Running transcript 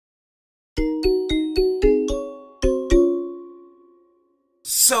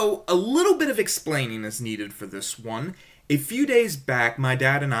So, a little bit of explaining is needed for this one. A few days back, my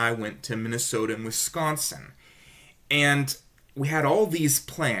dad and I went to Minnesota and Wisconsin. And we had all these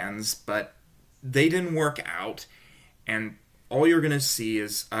plans, but they didn't work out. And all you're going to see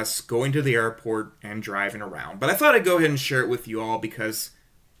is us going to the airport and driving around. But I thought I'd go ahead and share it with you all because,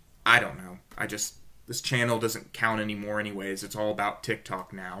 I don't know, this channel doesn't count anymore anyways. It's all about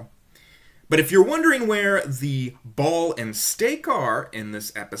TikTok now. But if you're wondering where the ball and steak are in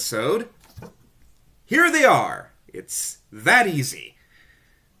this episode, here they are. It's that easy.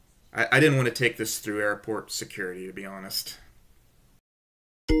 I didn't want to take this through airport security, to be honest.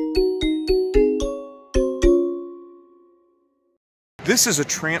 This is a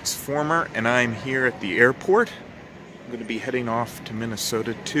transformer, and I'm here at the airport. I'm going to be heading off to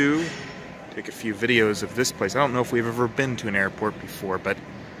Minnesota to take a few videos of this place. I don't know if we've ever been to an airport before, but,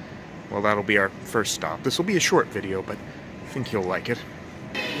 well, that'll be our first stop. This will be a short video, but I think you'll like it.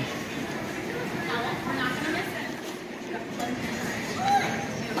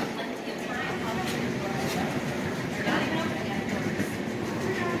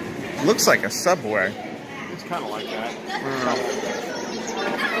 Looks like a subway. It's kind of like that.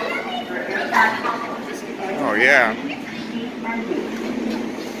 Oh, yeah.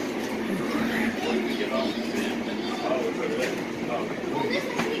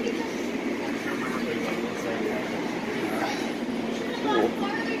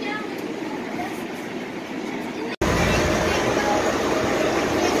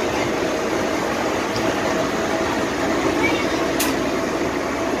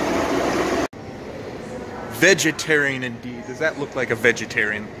 Vegetarian indeed. Does that look like a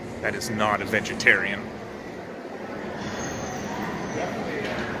vegetarian? That is not a vegetarian.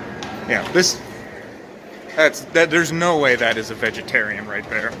 Yeah, there's no way that is a vegetarian right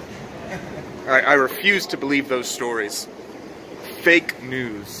there. I refuse to believe those stories. Fake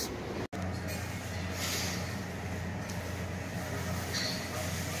news.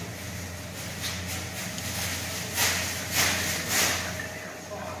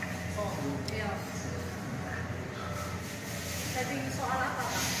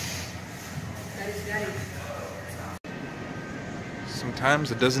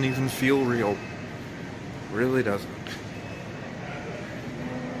 Sometimes it doesn't even feel real. It really doesn't.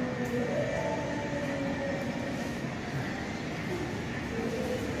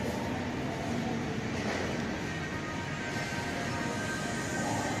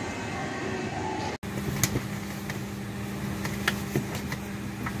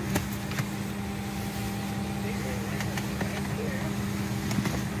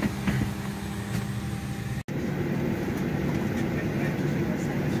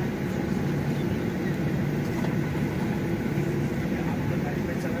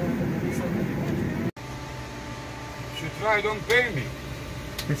 Try, don't pay me.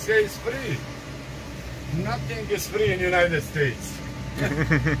 Say it's free. Nothing is free in the United States.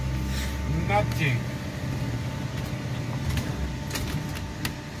 Nothing.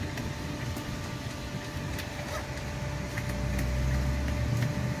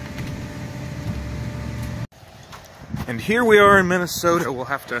 And here we are in Minnesota. We'll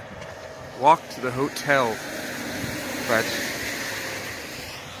have to walk to the hotel. But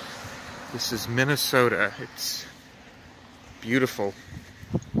this is Minnesota. It's beautiful.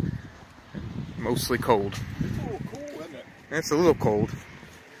 Mostly cold. It's a little cool, isn't it? It's a little cold.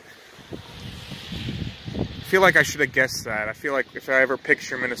 I feel like I should have guessed that. I feel like if I ever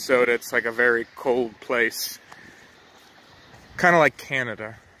picture Minnesota, it's like a very cold place. Kind of like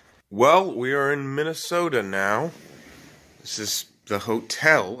Canada. Well, we are in Minnesota now. This is the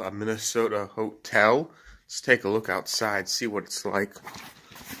hotel, a Minnesota hotel. Let's take a look outside, see what it's like.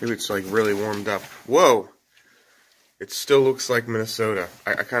 Maybe it's like really warmed up. Whoa! It still looks like Minnesota.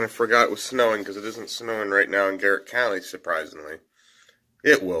 I kind of forgot it was snowing because it isn't snowing right now in Garrett County, surprisingly.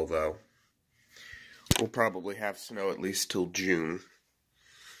 It will, though. We'll probably have snow at least till June.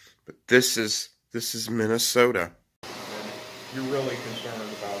 But this is Minnesota. You're really concerned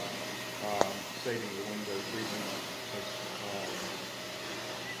about saving the window treatment.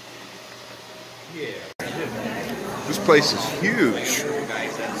 Yeah. This place is huge.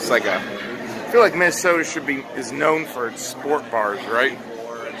 It's like I feel like Minnesota is known for its sport bars, right?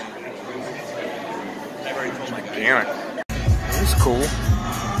 Gigantic. This is cool.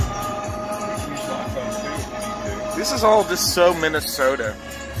 This is all just so Minnesota.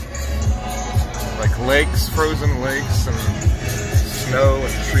 Like lakes, frozen lakes, and snow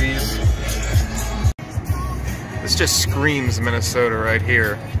and trees. This just screams Minnesota right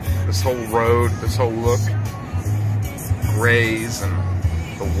here. This whole road, this whole look. Grays and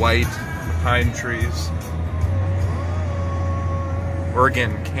the white, the pine trees. Or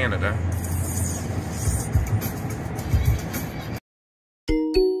again, Canada.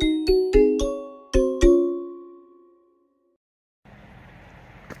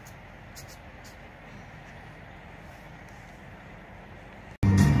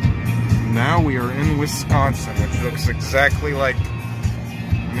 Now we are in Wisconsin, which looks exactly like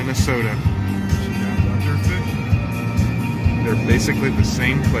Minnesota. They're basically the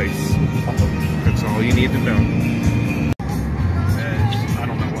same place. That's all you need to know. I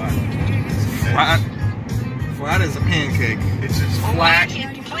don't know why. Flat as a pancake. It's just flat.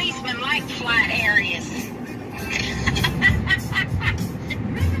 Washington policemen like flat areas.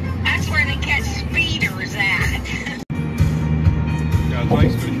 That's where they catch speeders at. Yeah, it's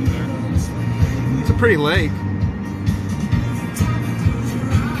ice fishing there. It's a pretty lake.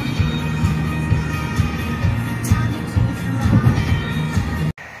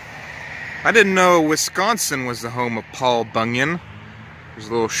 I didn't know Wisconsin was the home of Paul Bunyan. There's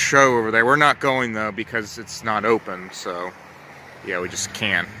a little show over there. We're not going though because it's not open, so yeah, we just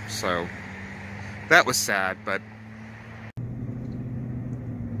can't. So that was sad, but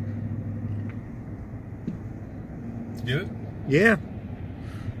Good? yeah,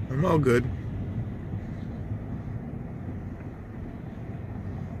 I'm all good.